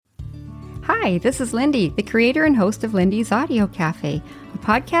Hi, this is Lindy, the creator and host of Lindy's Audio Cafe, a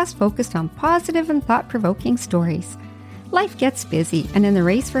podcast focused on positive and thought-provoking stories. Life gets busy, and in the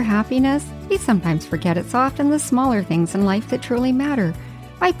race for happiness, we sometimes forget it's often the smaller things in life that truly matter.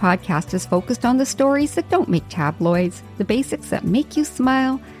 My podcast is focused on the stories that don't make tabloids, the basics that make you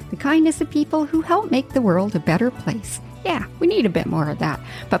smile, the kindness of people who help make the world a better place. Yeah, we need a bit more of that.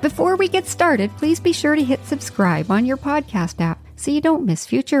 But before we get started, please be sure to hit subscribe on your podcast app so you don't miss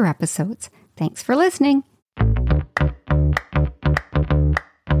future episodes. Thanks for listening.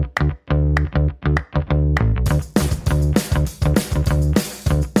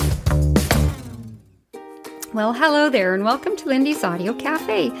 Well, hello there, and welcome to Lindy's Audio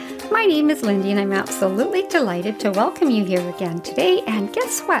Cafe. My name is Lindy, and I'm absolutely delighted to welcome you here again today. And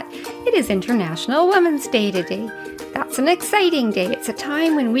guess what? It is International Women's Day today. That's an exciting day. It's a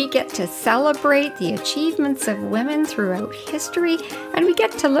time when we get to celebrate the achievements of women throughout history, and we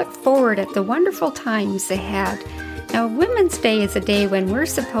get to look forward at the wonderful times ahead. Now, Women's Day is a day when we're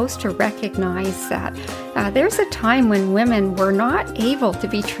supposed to recognize that there's a time when women were not able to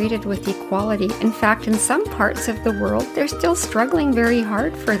be treated with equality. In fact, in some parts of the world, they're still struggling very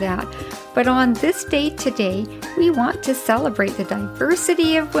hard for that. But on this day today, we want to celebrate the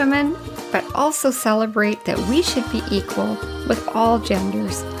diversity of women, but also celebrate that we should be equal with all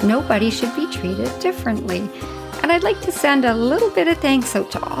genders. Nobody should be treated differently. And I'd like to send a little bit of thanks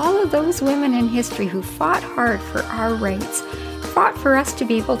out to all of those women in history who fought hard for our rights, fought for us to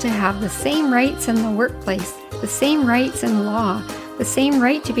be able to have the same rights in the workplace, the same rights in law, the same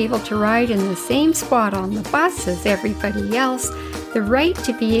right to be able to ride in the same spot on the bus as everybody else, the right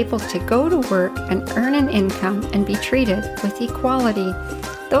to be able to go to work and earn an income and be treated with equality.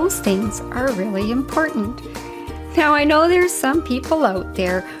 Those things are really important. Now, I know there's some people out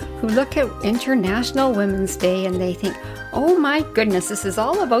there who look at International Women's Day and they think, oh my goodness, this is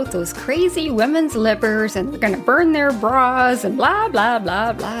all about those crazy women's libbers and they're going to burn their bras and blah, blah,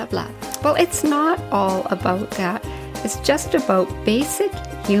 blah, blah, blah. Well, it's not all about that. It's just about basic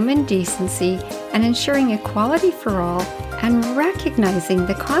human decency and ensuring equality for all and recognizing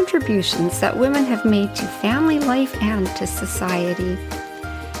the contributions that women have made to family life and to society.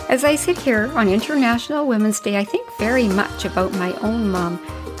 As I sit here on International Women's Day, I think very much about my own mom.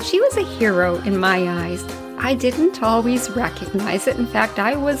 She was a hero in my eyes. I didn't always recognize it. In fact,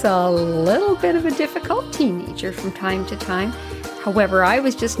 I was a little bit of a difficult teenager from time to time. However, I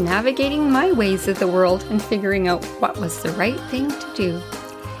was just navigating my ways of the world and figuring out what was the right thing to do.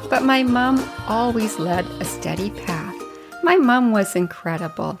 But my mom always led a steady path. My mom was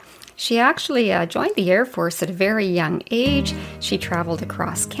incredible. She actually joined the Air Force at a very young age. She traveled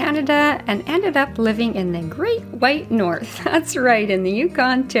across Canada and ended up living in the Great White North. That's right, in the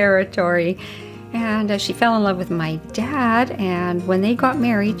Yukon Territory. And she fell in love with my dad, and when they got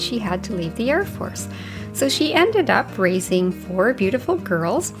married, she had to leave the Air Force. So she ended up raising 4 beautiful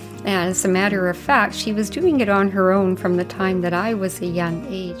girls. As a matter of fact, she was doing it on her own from the time that I was a young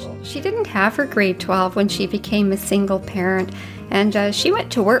age. She didn't have her grade 12 when she became a single parent, and she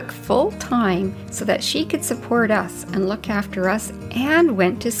went to work full-time so that she could support us and look after us, and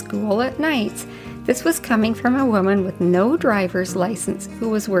went to school at nights. This was coming from a woman with no driver's license who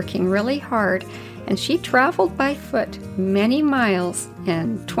was working really hard, and she traveled by foot many miles,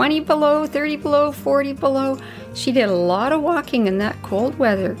 and 20 below, 30 below, 40 below. She did a lot of walking in that cold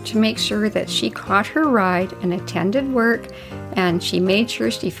weather to make sure that she caught her ride and attended work, and she made sure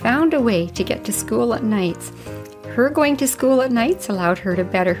she found a way to get to school at nights. Her going to school at nights allowed her to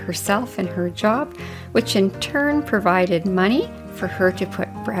better herself in her job, which in turn provided money for her to put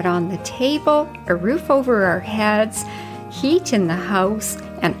bread on the table, a roof over our heads, heat in the house,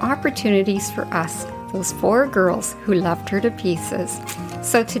 and opportunities for us, those 4 girls who loved her to pieces.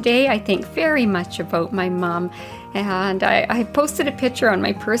 So today I think very much about my mom, and I posted a picture on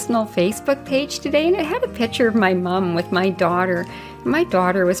my personal Facebook page today, and it had a picture of my mom with my daughter. My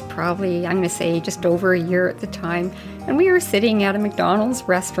daughter was probably, I'm going to say, just over a year at the time, and we were sitting at a McDonald's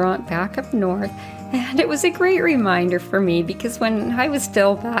restaurant back up north. And it was a great reminder for me because when I was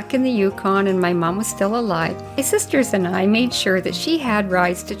still back in the Yukon and my mom was still alive, my sisters and I made sure that she had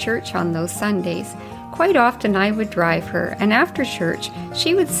rides to church on those Sundays. Quite often I would drive her, and after church,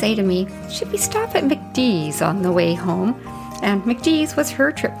 she would say to me, "Should we stop at McDee's on the way home?" And McDee's was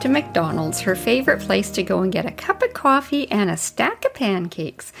her trip to McDonald's, her favorite place to go and get a cup of coffee and a stack of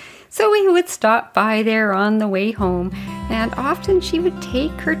pancakes. So we would stop by there on the way home, and often she would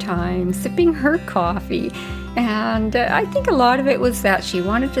take her time sipping her coffee. And I think a lot of it was that she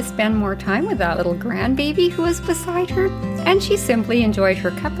wanted to spend more time with that little grandbaby who was beside her, and she simply enjoyed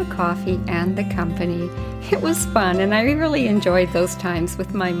her cup of coffee and the company. It was fun, and I really enjoyed those times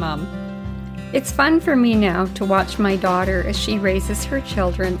with my mom. It's fun for me now to watch my daughter as she raises her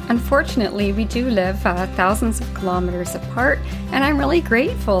children. Unfortunately, we do live thousands of kilometers apart, and I'm really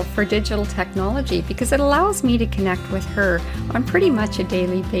grateful for digital technology because it allows me to connect with her on pretty much a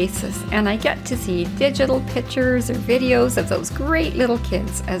daily basis, and I get to see digital pictures or videos of those great little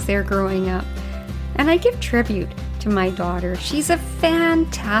kids as they're growing up. And I give tribute to my daughter. She's a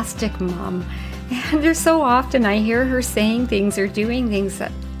fantastic mom, and there's so often I hear her saying things or doing things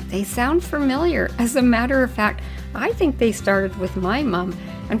that they sound familiar. As a matter of fact, I think they started with my mom,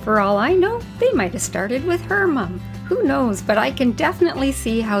 and for all I know, they might have started with her mom. Who knows, but I can definitely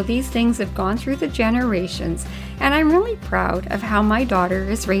see how these things have gone through the generations, and I'm really proud of how my daughter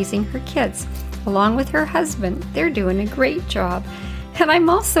is raising her kids. Along with her husband, they're doing a great job. And I'm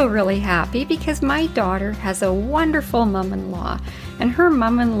also really happy because my daughter has a wonderful mom-in-law, and her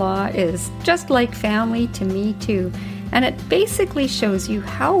mom-in-law is just like family to me too. And it basically shows you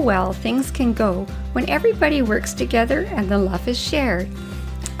how well things can go when everybody works together and the love is shared.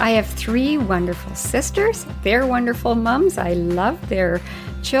 I have 3 wonderful sisters. They're wonderful moms. I love their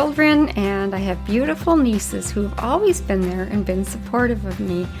children, and I have beautiful nieces who have always been there and been supportive of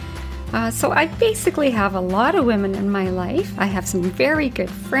me. So I basically have a lot of women in my life. I have some very good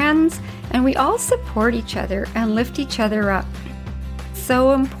friends, and we all support each other and lift each other up.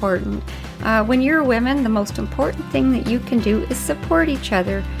 So important. When you're women, the most important thing that you can do is support each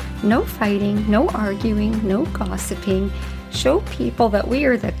other. No fighting, no arguing, no gossiping. Show people that we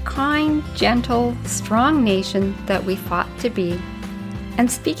are the kind, gentle, strong nation that we fought to be. And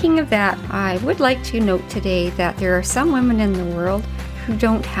speaking of that, I would like to note today that there are some women in the world who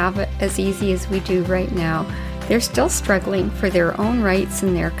don't have it as easy as we do right now. They're still struggling for their own rights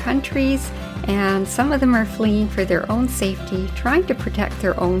in their countries, and some of them are fleeing for their own safety, trying to protect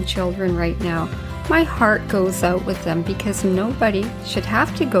their own children right now. My heart goes out with them because nobody should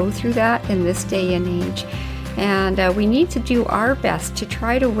have to go through that in this day and age. And we need to do our best to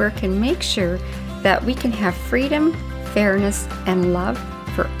try to work and make sure that we can have freedom, fairness, and love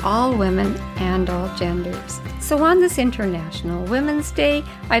for all women and all genders. So on this International Women's Day,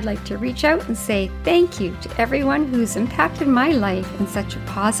 I'd like to reach out and say thank you to everyone who's impacted my life in such a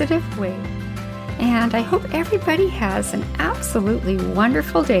positive way. And I hope everybody has an absolutely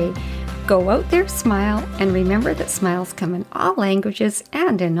wonderful day. Go out there, smile, and remember that smiles come in all languages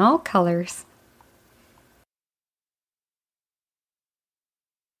and in all colors.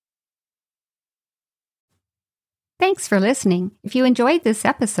 Thanks for listening. If you enjoyed this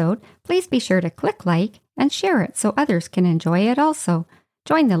episode, please be sure to click like and share it so others can enjoy it also.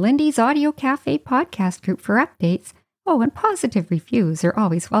 Join the Lindy's Audio Cafe podcast group for updates. Oh, and positive reviews are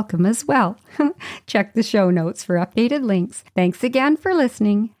always welcome as well. Check the show notes for updated links. Thanks again for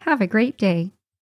listening. Have a great day.